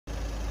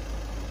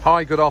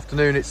Hi, good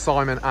afternoon. It's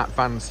Simon at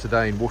Vans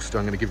Today in Worcester.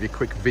 I'm going to give you a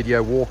quick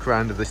video walk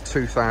around of this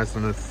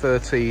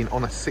 2013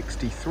 on a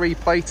 63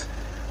 plate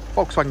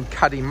Volkswagen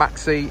Caddy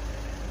Maxi.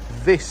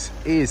 This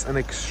is an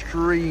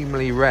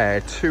extremely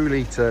rare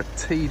 2-litre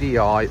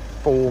TDI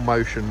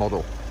 4Motion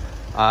model.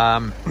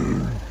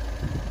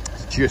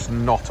 It's just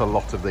not a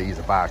lot of these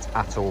about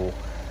at all.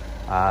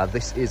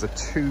 This is a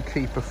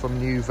 2-keeper from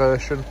new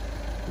version.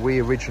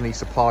 We originally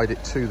supplied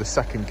it to the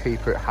 2nd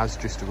keeper. It has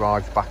just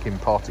arrived back in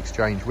part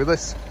exchange with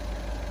us.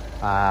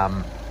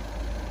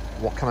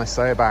 What can I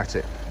say about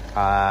it?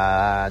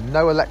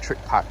 No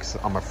electric packs,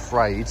 I'm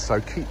afraid,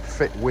 so keep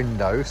fit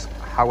windows.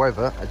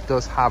 However, it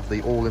does have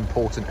the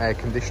all-important air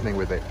conditioning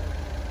with it.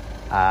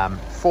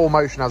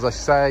 4Motion, as I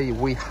say,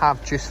 we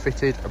have just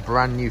fitted a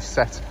brand new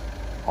set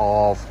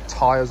of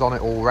tyres on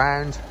it all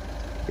round.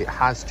 It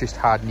has just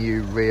had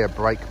new rear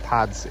brake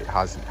pads, it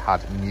has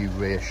had new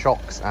rear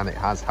shocks, and it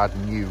has had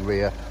new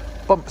rear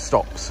bump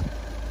stops.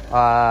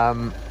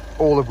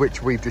 All of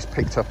which we've just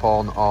picked up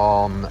on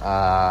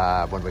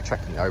when we're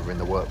checking it over in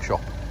the workshop.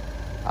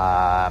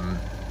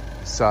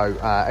 So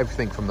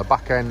everything from the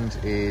back end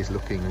is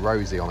looking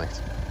rosy on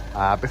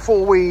it.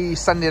 Before we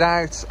send it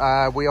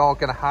out, we are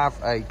going to have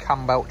a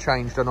cam belt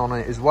change done on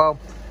it as well,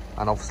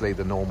 and obviously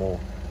the normal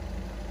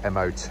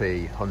MOT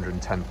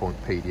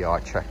 110-point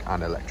PDI check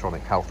and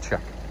electronic health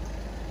check.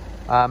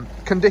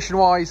 Condition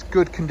wise,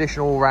 good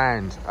condition all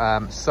round.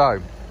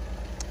 So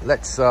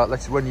let's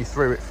run you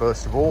through it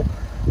first of all.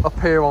 Up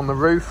here on the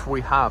roof we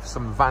have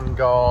some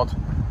Vanguard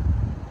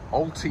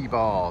Ulti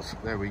bars.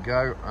 There we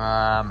go.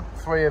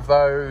 3 of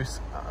those.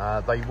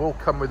 They will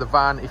come with a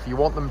van if you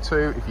want them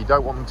to. If you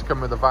don't want them to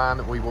come with a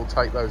van, we will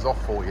take those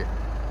off for you.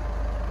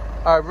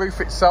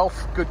 Roof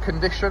itself, good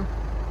condition.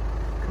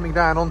 Coming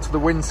down onto the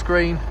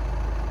windscreen,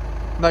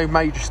 no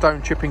major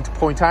stone chipping to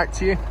point out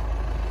to you.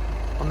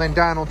 And then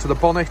down onto the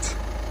bonnet,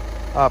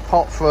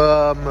 apart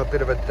from a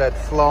bit of a dead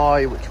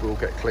fly, which will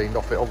get cleaned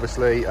off it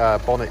obviously,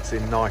 bonnet's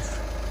in nice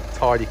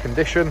tidy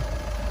condition.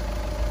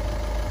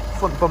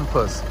 Front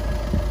bumpers,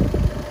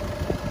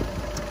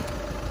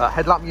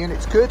 headlamp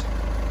unit's good.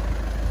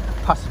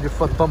 Passenger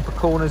front bumper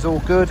corner's all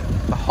good.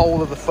 The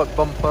whole of the front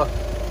bumper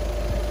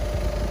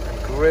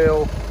and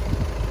grille,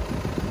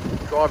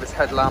 driver's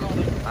headlamp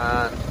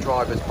and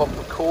driver's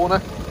bumper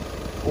corner,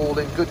 all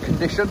in good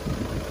condition.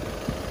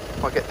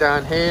 If I get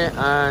down here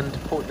and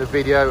point the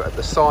video at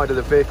the side of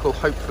the vehicle,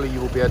 hopefully you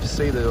will be able to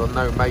see there are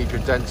no major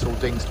dents or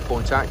dings to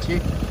point out to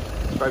you.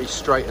 Very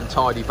straight and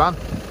tidy van.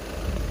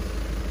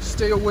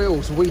 Steel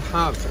wheels, we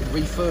have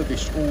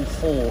refurbished all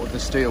 4 of the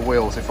steel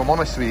wheels. If I'm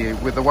honest with you,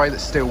 with the way that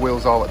steel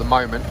wheels are at the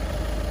moment,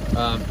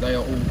 they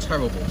are all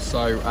terrible.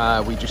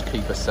 So we just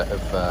keep a set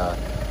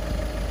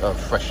of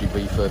freshly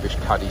refurbished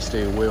Caddy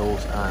steel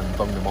wheels and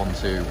bung them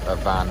onto a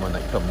van when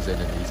it comes in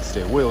and needs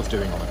steel wheels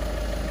doing on it.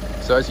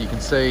 So as you can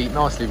see,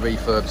 nicely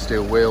refurbed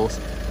steel wheels,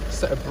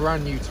 set of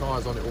brand new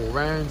tyres on it all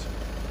round.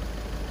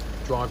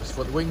 Driver's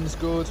front wing's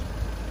good.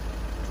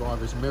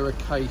 Driver's mirror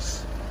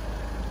case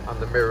and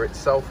the mirror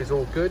itself is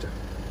all good.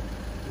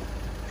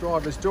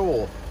 Driver's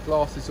door,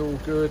 glass is all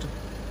good.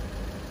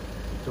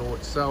 The door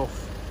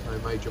itself, no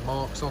major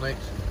marks on it.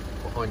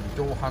 Behind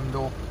your door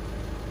handle,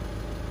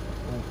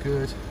 all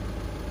good.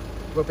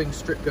 Rubbing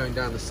strip going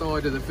down the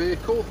side of the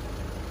vehicle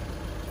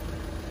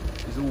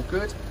is all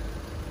good.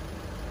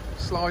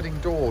 Sliding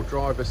door,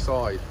 driver's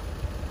side,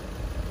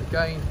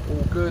 again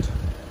all good.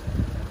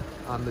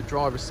 And the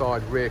driver's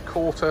side rear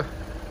quarter,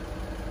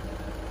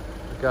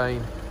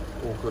 again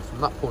all good from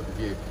that point of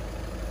view.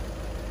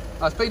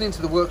 It's been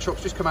into the workshop,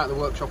 it's just come out of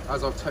the workshop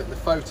as I've taken the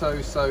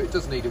photos, so it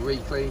does need a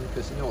re-clean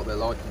because you know what they're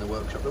like in the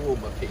workshop, they're all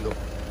mucky. Look,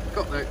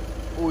 got the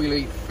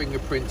oily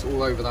fingerprints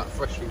all over that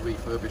freshly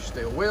refurbished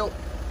steel wheel.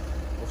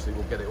 Obviously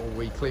we'll get it all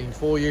re-cleaned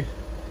for you.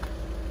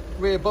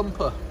 Rear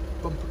bumper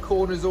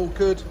corner is all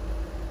good.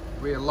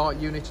 Rear light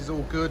unit is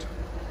all good.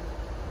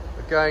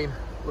 Again,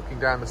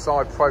 looking down the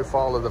side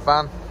profile of the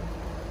van,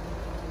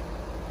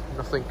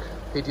 nothing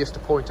hideous to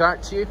point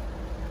out to you.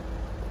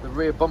 The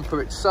rear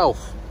bumper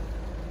itself,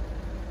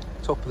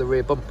 top of the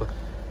rear bumper,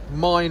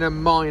 minor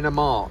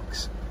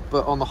marks,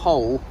 but on the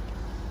whole,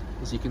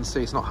 as you can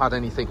see, it's not had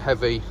anything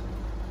heavy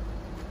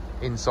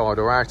inside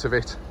or out of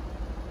it.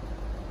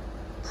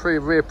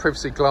 Rear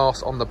privacy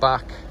glass on the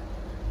back.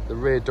 The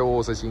rear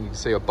doors, as you can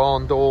see, are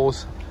barn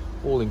doors,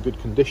 all in good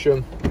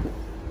condition.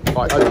 If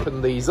I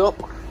open these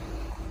up,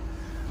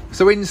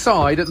 so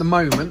inside at the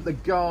moment the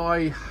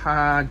guy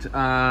had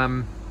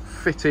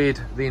fitted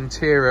the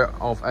interior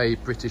of a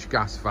British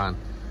gas van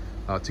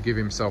to give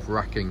himself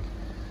racking.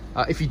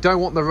 If you don't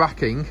want the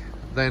racking,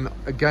 then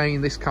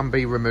again this can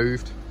be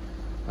removed,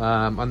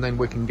 and then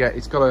we can get,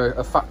 it's got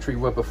a factory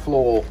rubber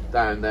floor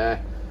down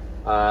there.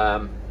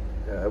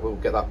 We'll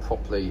get that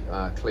properly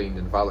cleaned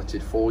and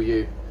valeted for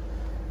you.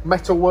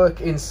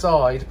 Metalwork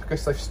inside,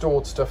 because they've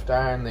stored stuff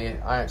down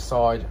the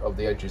outside of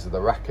the edges of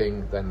the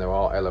racking, then there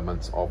are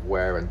elements of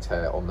wear and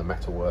tear on the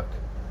metalwork.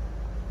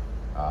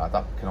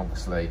 That can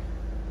obviously,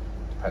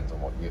 depends on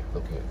what you're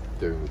looking at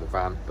doing with the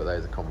van, but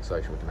there's a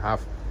conversation we can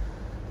have.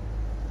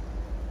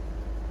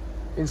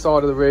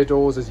 Inside of the rear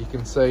doors, as you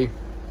can see,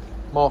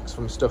 marks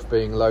from stuff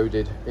being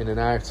loaded in and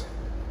out.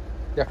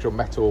 The actual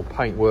metal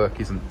paintwork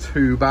isn't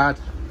too bad.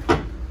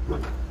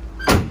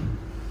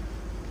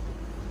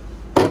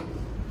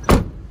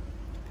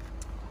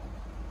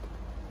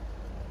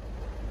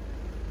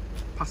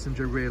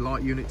 Passenger rear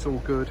light unit's all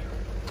good.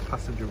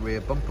 Passenger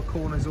rear bumper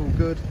corner's all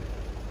good.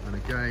 And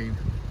again,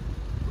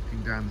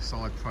 looking down the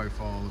side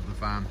profile of the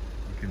van,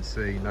 you can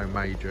see no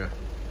major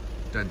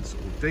dents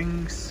or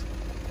dings.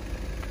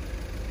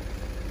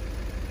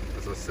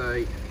 As I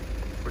say,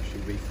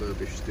 freshly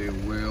refurbished steel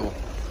wheel.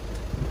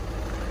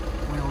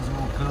 Wheels are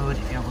all good.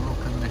 If you have a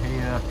look under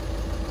here,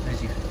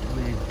 there's your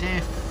rear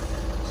diff.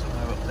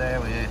 Somewhere up there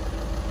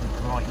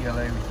with bright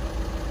yellow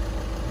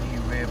new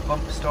rear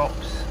bump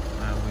stops.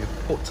 And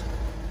we've put,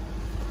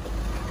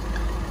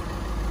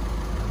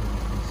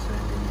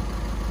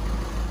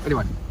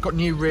 anyway, got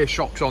new rear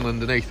shocks on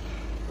underneath.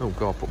 Oh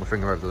god, put my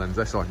finger over the lens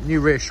there, sorry. New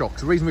rear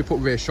shocks. The reason we put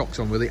rear shocks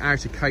on, with the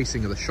outer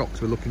casing of the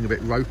shocks were looking a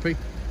bit ropey.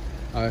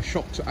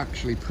 Shocks are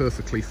actually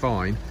perfectly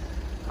fine,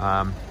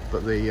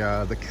 but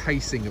the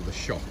casing of the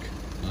shock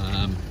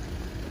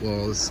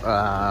was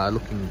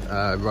looking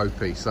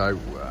ropey, so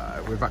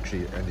we've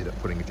actually ended up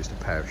putting just a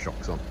pair of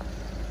shocks on.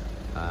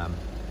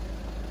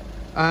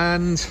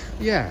 And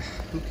yeah,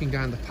 looking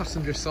down the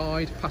passenger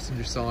side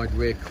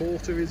rear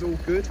quarter is all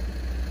good.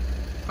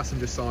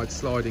 Passenger side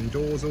sliding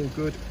doors all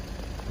good.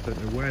 I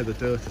don't know where the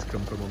dirt has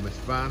come from on this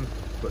van,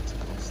 but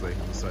obviously,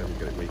 as I say, we'll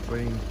get it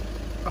re-cleaned.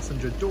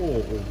 Passenger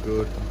door all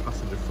good, and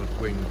passenger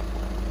front wing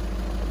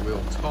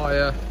wheel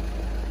tyre.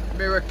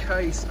 Mirror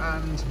case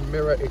and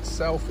mirror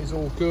itself is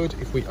all good.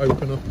 If we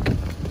open up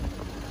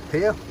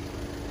here,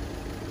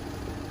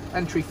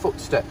 entry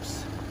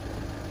footsteps,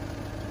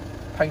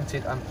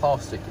 painted and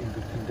plastic in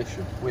good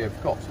condition. We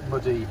have got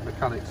muddy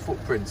mechanics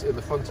footprints in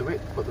the front of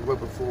it, but the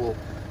rubber floor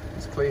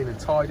is clean and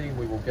tidy, and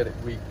we will get it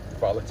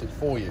re-valeted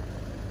for you.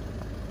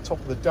 Top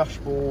of the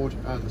dashboard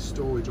and the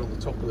storage on the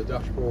top of the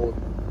dashboard,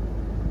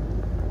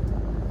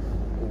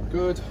 all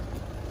good.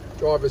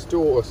 Driver's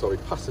door, sorry,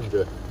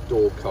 passenger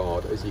door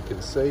card, as you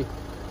can see,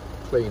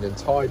 clean and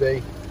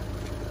tidy.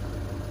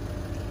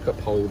 Cup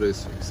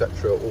holders,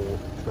 etc., all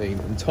clean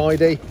and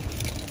tidy.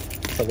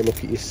 Let's have a look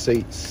at your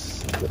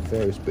seats. I've got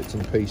various bits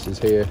and pieces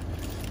here.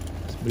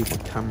 Let's move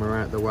the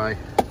camera out the way.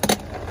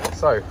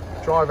 So,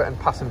 driver and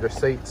passenger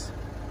seats,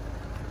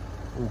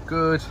 all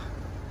good.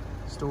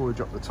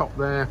 Storage up the top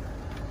there.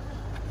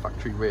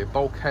 Factory rear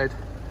bulkhead.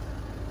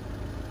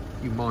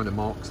 A few minor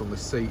marks on the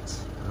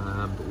seats,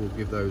 but we'll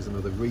give those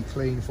another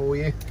re-clean for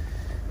you.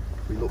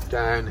 If we look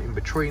down in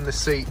between the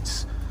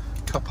seats,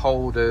 cup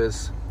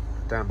holders,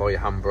 down by your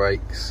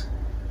handbrakes.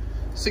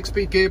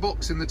 6-speed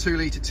gearbox in the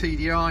 2-litre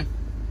TDI.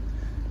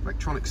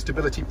 Electronic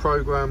stability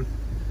program.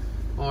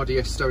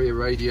 RDS stereo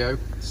radio,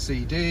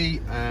 CD,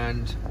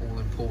 and all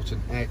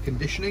important air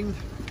conditioning.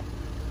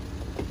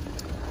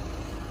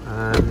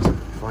 And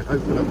if I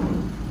open up,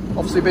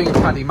 obviously being a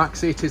Caddy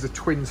Maxi, it is a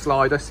twin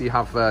slider, so you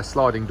have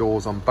sliding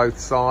doors on both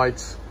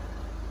sides.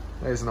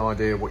 There's an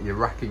idea of what your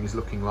racking is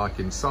looking like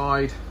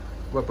inside.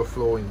 Rubber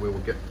flooring we will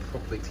get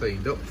properly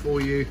cleaned up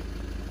for you.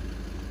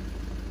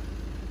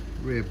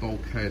 Rear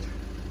bulkhead,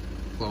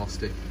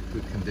 plastic,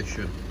 good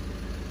condition.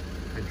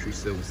 Entry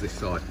sills this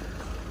side.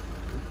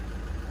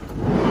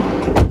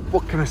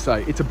 What can I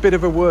say? It's a bit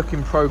of a work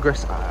in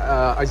progress,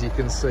 as you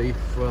can see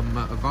from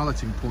a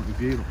valeting point of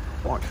view. Not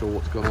quite sure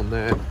what's gone on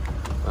there.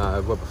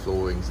 Rubber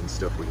floorings and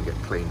stuff we can get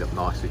cleaned up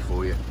nicely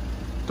for you.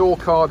 Door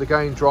card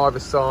again,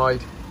 driver's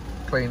side,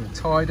 clean and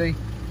tidy.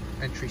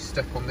 Entry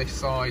step on this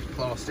side,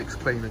 plastics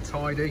clean and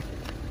tidy.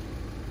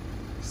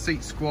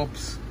 Seat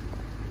squabs,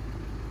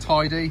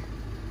 tidy,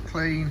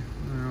 clean.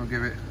 I'll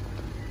give it,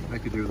 they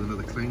could do with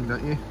another clean,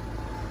 don't you?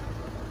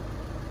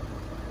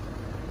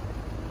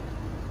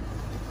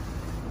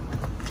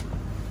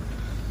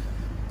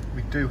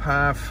 We do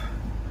have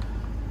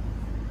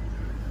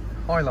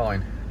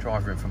Highline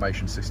driver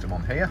information system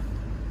on here.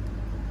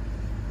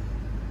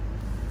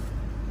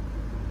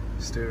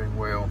 Steering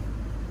wheel,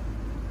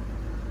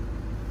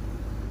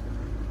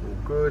 all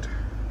good.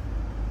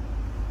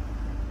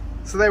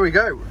 So there we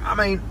go. I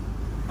mean,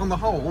 on the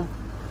whole,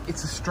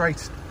 it's a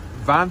straight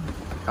van.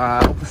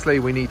 Obviously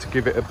we need to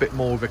give it a bit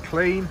more of a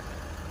clean,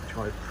 which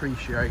I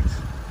appreciate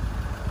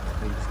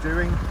needs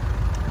doing.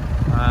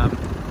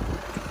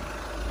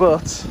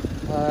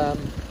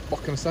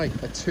 What can I say?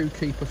 A two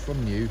keeper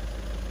from new,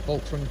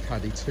 Volta and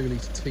Caddy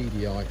 2-litre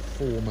TDI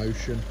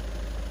 4Motion.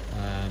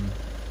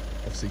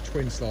 Obviously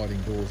twin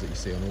sliding doors that you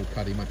see on all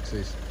Caddy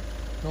Maxis.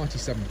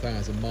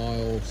 97,000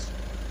 miles.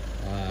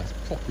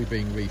 Properly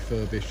being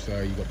refurbished, so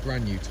you've got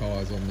brand new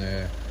tyres on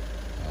there.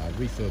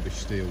 Refurbished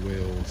steel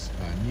wheels,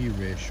 new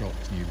rear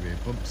shocks, new rear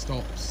bump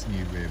stops,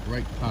 new rear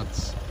brake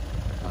pads.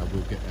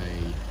 We'll get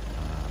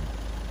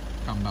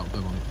a cam belt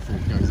done on it before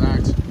it goes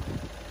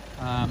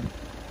out.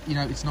 You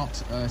know, it's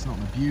not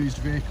an abused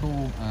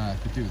vehicle.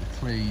 Could do with a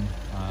clean.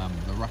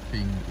 The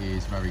wrapping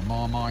is very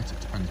Marmite. It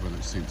depends whether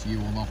it suits you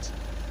or not.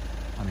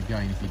 And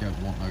again, if you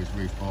don't want those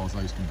roof bars,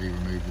 those can be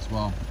removed as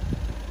well.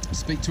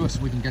 Speak to us,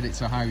 we can get it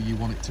to how you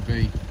want it to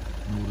be.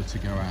 in order to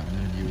go out and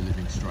earn you a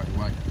living straight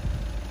away.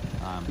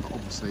 But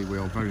obviously we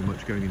are very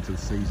much going into the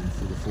season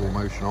for the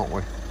 4Motion, aren't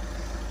we?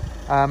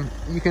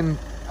 You can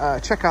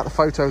check out the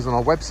photos on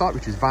our website,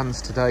 which is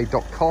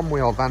vanstoday.com. We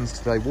are Vans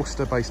Today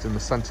Worcester, based in the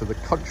centre of the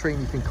country,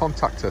 and you can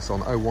contact us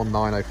on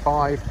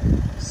 01905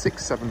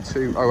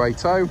 672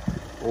 080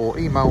 or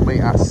email me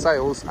at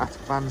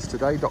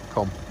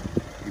sales@vanstoday.com.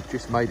 You've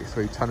just made it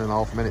through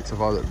 10.5 minutes of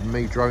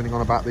me droning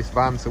on about this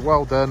van, so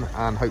well done,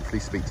 and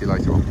hopefully speak to you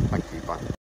later on. Thank you, bye.